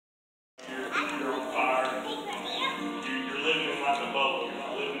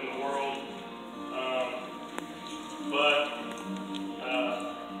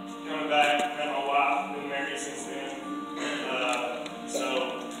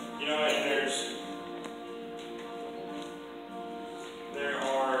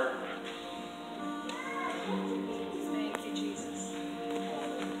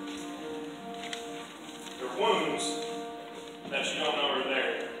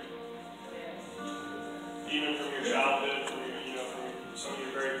even from your childhood, from your, from some of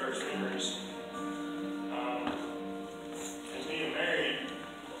your very first memories. And being married,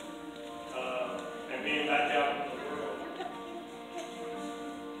 and being back out in the world,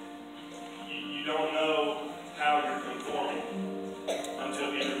 you don't know how you're conforming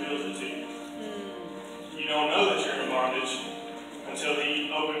until He reveals it to you. You don't know that you're in bondage until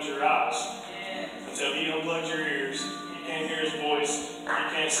He opens your eyes, until He unplugs your ears. You can't hear His voice. You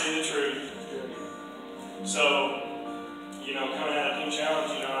can't see the truth. So, coming out of King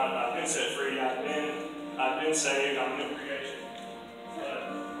Challenge, I've been set free. I've been saved. I'm a new creation. But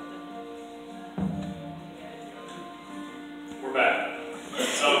we're back.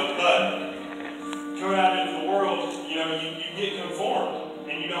 But coming out into the world, you get conformed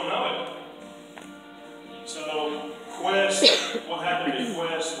and you don't know it. So what happened at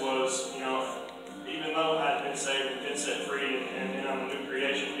Quest was, even though I had been saved and been set free and I'm a new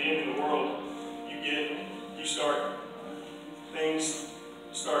creation, being in the world, things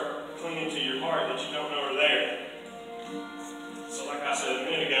start clinging to your heart that you don't know are there. So like I said a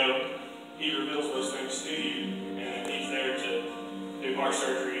minute ago, He reveals those things to you, and He's there to do heart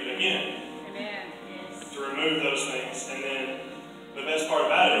surgery again. Amen. Yes. To remove those things. And then the best part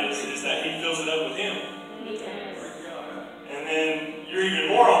about it is that He fills it up with Him. Yes. And then you're even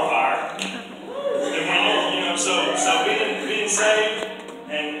more on fire than when you're, so being saved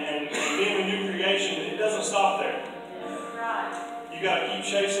and being a new creation, it doesn't stop there. You got to keep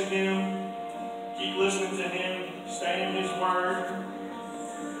chasing Him, keep listening to Him, stay in His Word,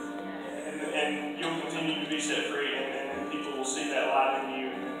 and you'll continue to be set free, and people will see that light in you,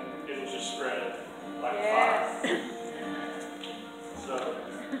 and it'll just spread like a fire. So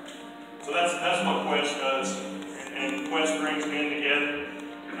that's what Quest does, and Quest brings men together,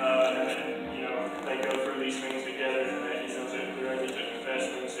 and they go through these things together, and they're able to confess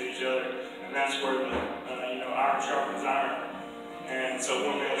things to each other, and that's where the iron sharpens iron. And so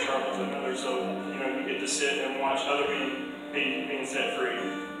one man sharpens another, so you get to sit and watch other men being set free.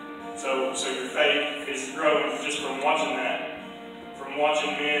 So your faith is growing just from watching that, from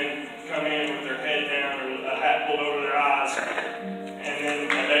watching men come in with their head down or a hat pulled over their eyes, and then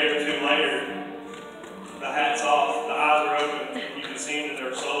a day or two later, the hat's off, the eyes are open, and you can see into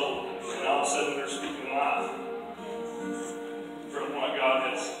their soul, and all of a sudden they're